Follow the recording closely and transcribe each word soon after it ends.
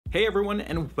Hey everyone,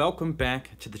 and welcome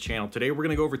back to the channel. Today we're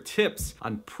gonna go over tips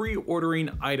on pre-ordering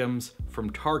items from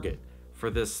Target for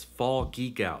this fall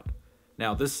geek out.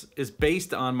 Now this is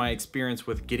based on my experience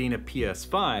with getting a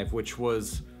PS5, which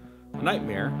was a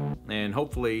nightmare, and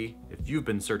hopefully if you've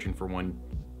been searching for one,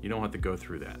 you don't have to go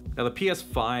through that. Now the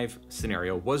PS5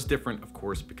 scenario was different, of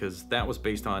course, because that was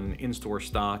based on in-store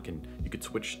stock and you could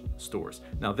switch stores.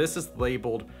 Now this is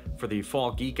labeled for the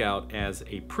fall geek out as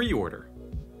a pre-order,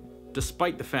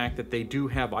 despite the fact that they do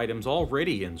have items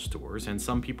already in stores and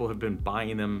some people have been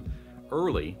buying them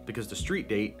early because the street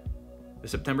date is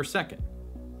September 2nd,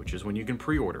 which is when you can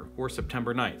pre-order, or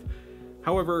September 9th.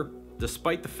 However,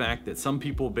 despite the fact that some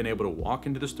people have been able to walk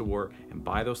into the store and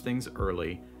buy those things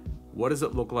early, what does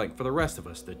it look like for the rest of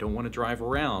us that don't want to drive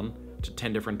around to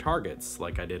 10 different Targets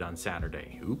like I did on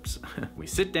Saturday? Oops. We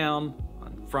sit down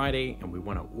on Friday and we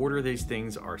want to order these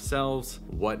things ourselves.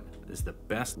 What is the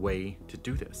best way to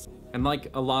do this? And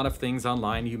like a lot of things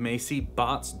online, you may see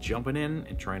bots jumping in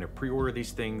and trying to pre-order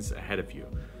these things ahead of you.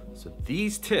 So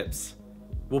these tips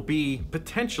will be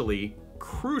potentially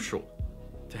crucial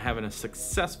to having a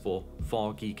successful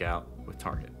fall geek out with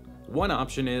Target. One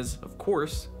option is, of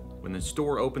course, when the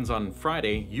store opens on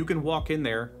Friday, you can walk in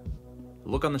there,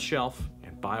 look on the shelf,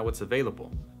 and buy what's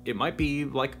available. It might be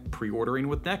like pre-ordering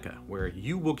with NECA, where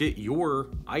you will get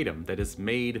your item that is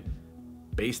made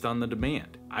based on the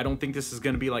demand. I don't think this is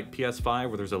going to be like PS5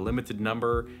 where there's a limited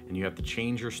number and you have to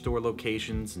change your store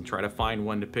locations and try to find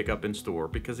one to pick up in store,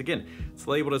 because again, it's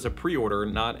labeled as a pre-order,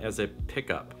 not as a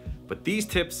pickup. But these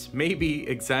tips may be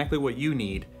exactly what you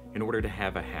need in order to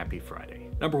have a happy Friday.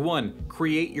 Number one,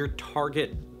 create your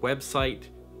Target website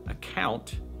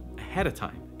account ahead of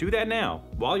time. Do that now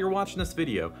while you're watching this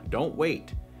video. Don't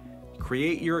wait.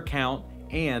 Create your account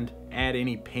and add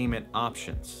any payment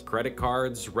options. Credit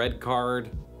cards, red card,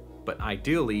 but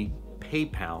ideally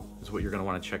PayPal is what you're gonna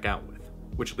wanna check out with.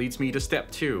 Which leads me to step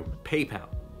two, PayPal.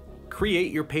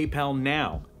 Create your PayPal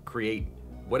now. Create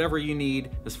whatever you need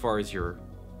as far as your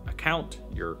account,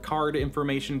 your card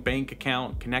information, bank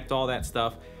account, connect all that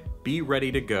stuff. Be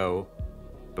ready to go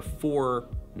before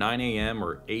 9 a.m.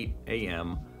 or 8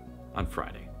 a.m. on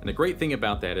Friday. And the great thing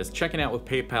about that is checking out with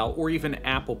PayPal or even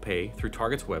Apple Pay through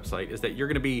Target's website is that you're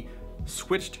gonna be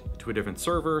switched to a different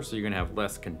server, so you're gonna have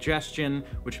less congestion,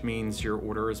 which means your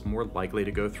order is more likely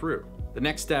to go through. The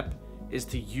next step is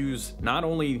to use not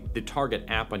only the Target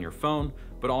app on your phone,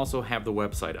 but also have the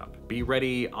website up. Be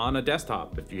ready on a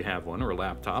desktop if you have one, or a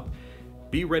laptop.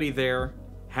 Be ready there,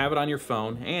 have it on your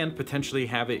phone, and potentially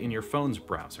have it in your phone's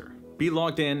browser. Be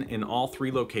logged in all three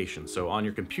locations, so on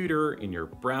your computer, in your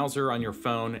browser, on your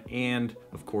phone, and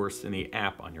of course in the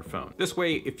app on your phone. This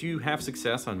way, if you have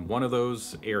success on one of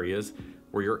those areas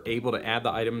where you're able to add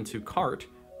the item to cart,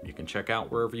 you can check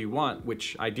out wherever you want,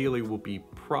 which ideally will be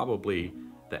probably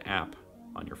the app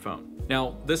on your phone.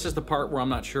 Now, this is the part where I'm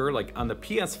not sure, like on the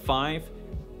PS5,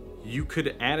 you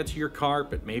could add it to your cart,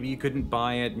 but maybe you couldn't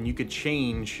buy it, and you could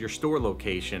change your store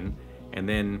location and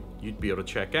then you'd be able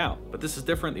to check out. But this is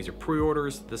different. These are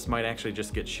pre-orders. This might actually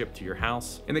just get shipped to your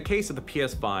house. In the case of the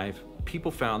PS5,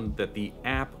 people found that the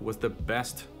app was the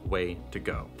best way to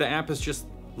go. The app is just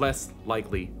less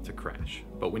likely to crash.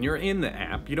 But when you're in the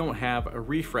app, you don't have a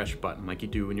refresh button like you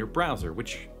do in your browser,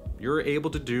 which you're able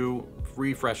to do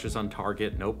refreshes on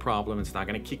Target, no problem. It's not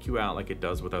gonna kick you out like it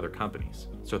does with other companies.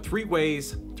 So 3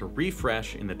 ways to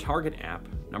refresh in the Target app.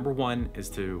 Number one is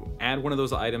to add one of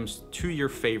those items to your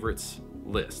favorites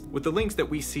list. With the links that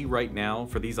we see right now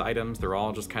for these items, they're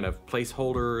all just kind of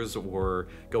placeholders or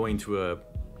going to a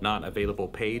not available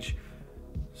page.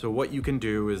 So what you can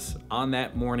do is on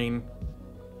that morning,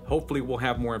 hopefully we'll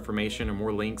have more information and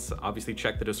more links. Obviously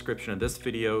check the description of this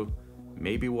video.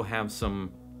 Maybe we'll have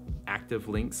some active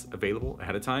links available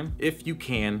ahead of time. If you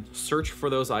can, search for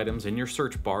those items in your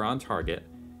search bar on Target,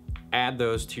 add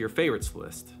those to your favorites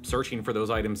list. Searching for those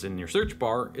items in your search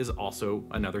bar is also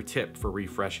another tip for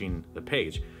refreshing the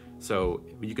page. So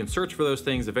you can search for those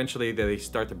things. Eventually they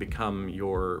start to become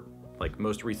your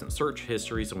most recent search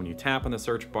history. So when you tap on the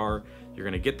search bar, you're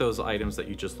gonna get those items that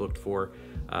you just looked for.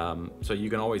 So you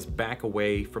can always back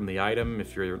away from the item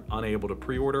if you're unable to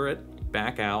pre-order it,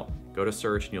 back out, go to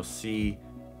search, and you'll see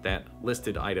that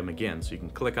listed item again. So you can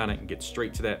click on it and get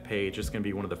straight to that page. It's gonna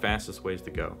be one of the fastest ways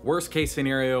to go. Worst case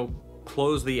scenario,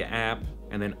 close the app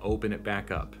and then open it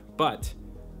back up. But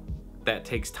that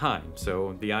takes time.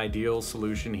 So the ideal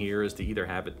solution here is to either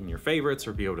have it in your favorites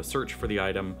or be able to search for the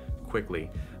item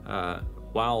quickly,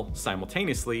 while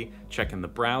simultaneously checking the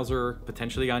browser,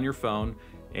 potentially on your phone,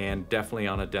 and definitely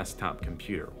on a desktop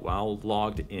computer while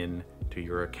logged in to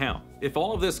your account. If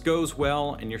all of this goes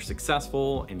well and you're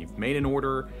successful and you've made an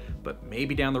order, but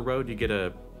maybe down the road you get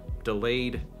a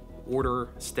delayed order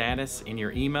status in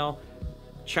your email,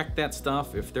 check that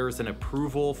stuff. If there's an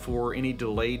approval for any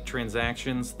delayed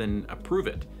transactions, then approve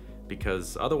it,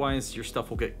 because otherwise your stuff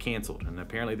will get canceled. And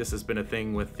apparently this has been a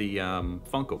thing with the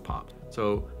Funko Pop.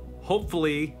 So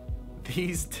hopefully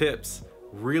these tips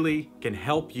really can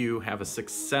help you have a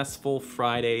successful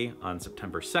Friday on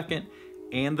September 2nd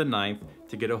and the 9th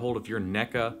to get a hold of your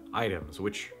NECA items,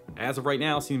 which as of right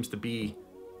now seems to be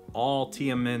all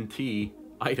TMNT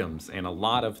items and a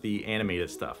lot of the animated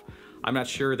stuff. I'm not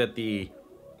sure that the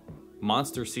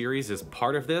Monster series is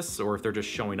part of this or if they're just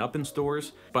showing up in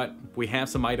stores, but we have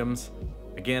some items.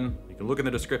 Again, you can look in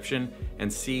the description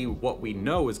and see what we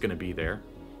know is going to be there,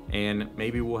 and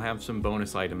maybe we'll have some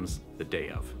bonus items the day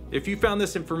of. If you found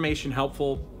this information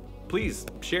helpful, please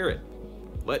share it.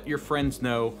 Let your friends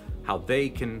know how they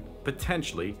can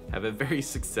potentially have a very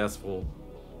successful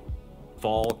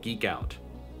Fall Geek Out.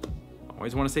 I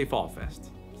always want to say Fall Fest.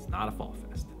 It's not a Fall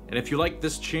Fest. And if you like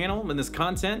this channel and this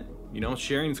content, you know,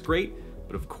 sharing is great,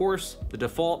 but of course, the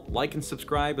default like and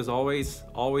subscribe is always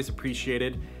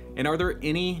appreciated. And are there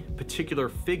any particular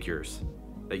figures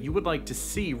that you would like to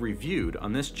see reviewed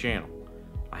on this channel?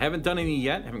 I haven't done any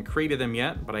yet, haven't created them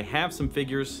yet, but I have some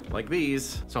figures like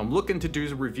these. So I'm looking to do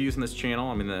some reviews on this channel.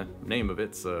 I mean, the name of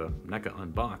it's NECA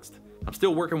Unboxed. I'm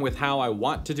still working with how I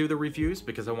want to do the reviews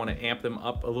because I want to amp them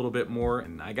up a little bit more,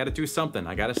 and I got to do something.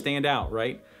 I got to stand out,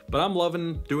 right? But I'm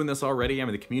loving doing this already. I'm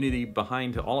in the community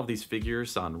behind all of these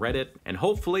figures on Reddit, and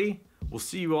hopefully we'll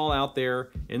see you all out there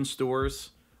in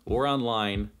stores or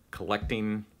online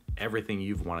collecting everything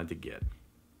you've wanted to get.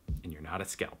 And you're not a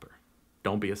scalper.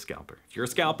 Don't be a scalper. If you're a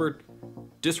scalper,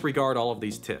 disregard all of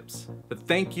these tips. But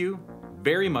thank you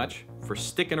very much for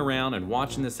sticking around and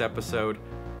watching this episode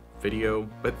video,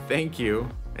 but thank you,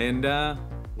 and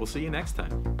we'll see you next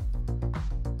time.